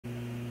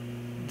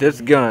This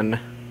gun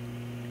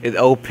is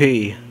OP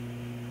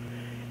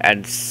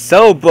and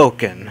so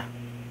broken.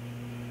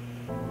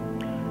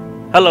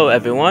 Hello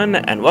everyone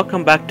and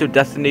welcome back to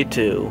Destiny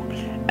 2,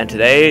 and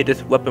today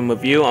this weapon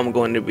review I'm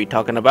going to be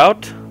talking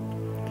about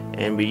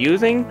and be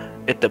using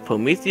is the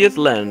Prometheus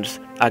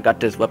lens. I got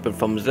this weapon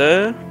from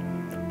Zer.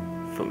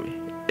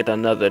 It's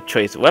another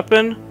trace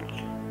weapon.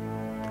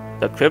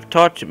 The crypt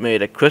torch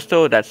made a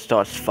crystal that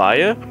starts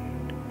fire.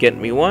 Get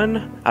me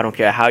one. I don't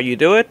care how you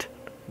do it.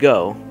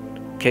 Go.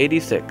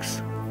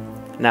 KD6.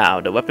 Now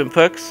the weapon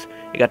perks.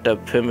 You got the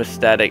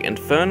Primastatic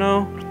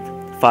Inferno.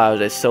 Fires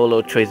a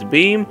solo trace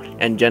beam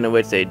and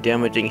generates a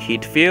damaging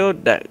heat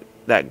field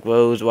that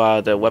grows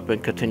while the weapon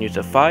continues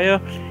to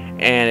fire.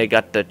 And it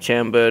got the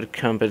Chambered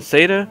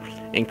Compensator.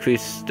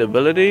 Increased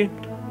stability.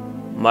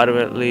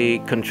 Moderately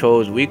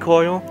controls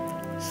recoil.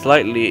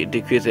 Slightly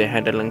decreases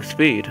handling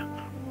speed.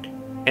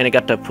 And it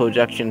got the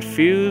Projection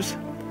Fuse.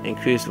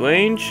 Increased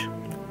range,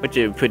 which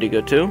is pretty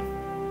good too.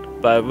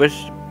 But I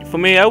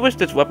wish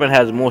this weapon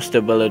has more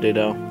stability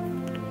though.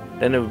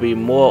 Then it would be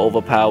more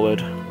overpowered.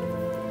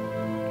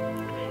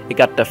 It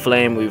got the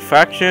Flame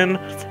Refraction.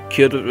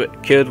 Killed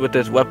with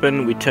this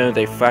weapon returns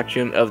a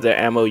fraction of the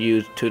ammo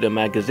used to the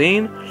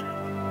magazine,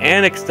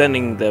 and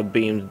extending the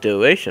beam's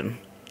duration.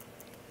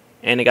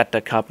 And it got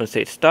the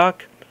Compensate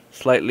Stock.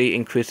 Slightly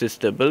increases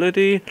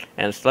stability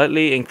and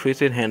slightly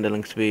increases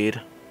handling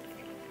speed.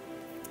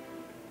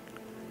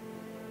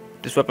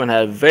 This weapon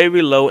has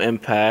very low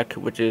impact,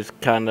 which is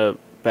kind of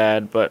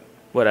bad, but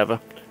whatever.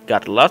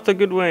 Got lots of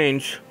good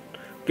range,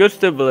 good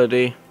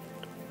stability.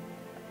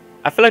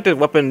 I feel like this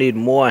weapon needs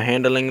more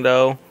handling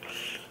though,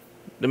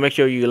 to make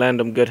sure you land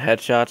them good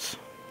headshots.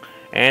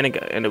 And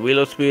the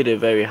reload speed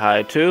is very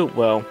high too.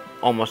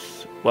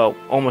 Almost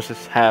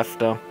as half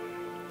though.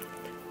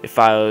 It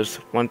fires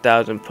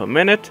 1,000 per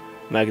minute.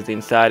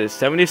 Magazine size is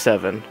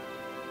 77.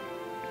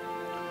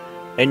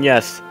 And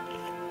yes,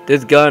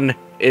 this gun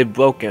is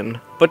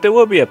broken, but there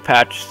will be a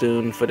patch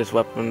soon for this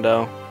weapon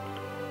though.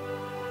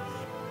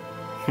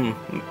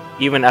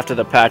 Even after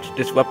the patch,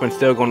 this weapon's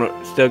still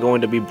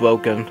going to be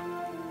broken.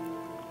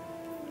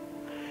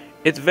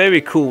 It's a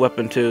very cool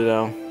weapon too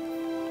though.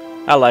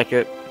 I like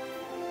it.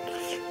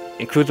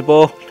 In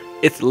Crucible,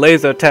 it's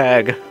laser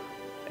tag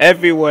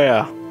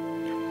everywhere.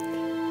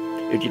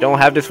 If you don't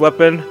have this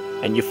weapon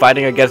and you're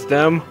fighting against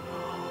them,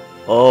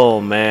 oh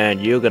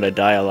man, you're gonna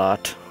die a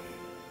lot.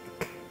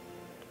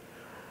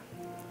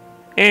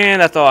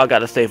 And that's all I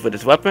gotta say for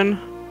this weapon.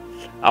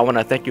 I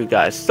wanna thank you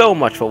guys so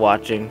much for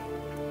watching,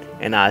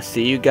 and I'll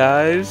see you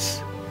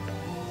guys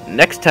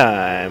next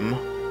time.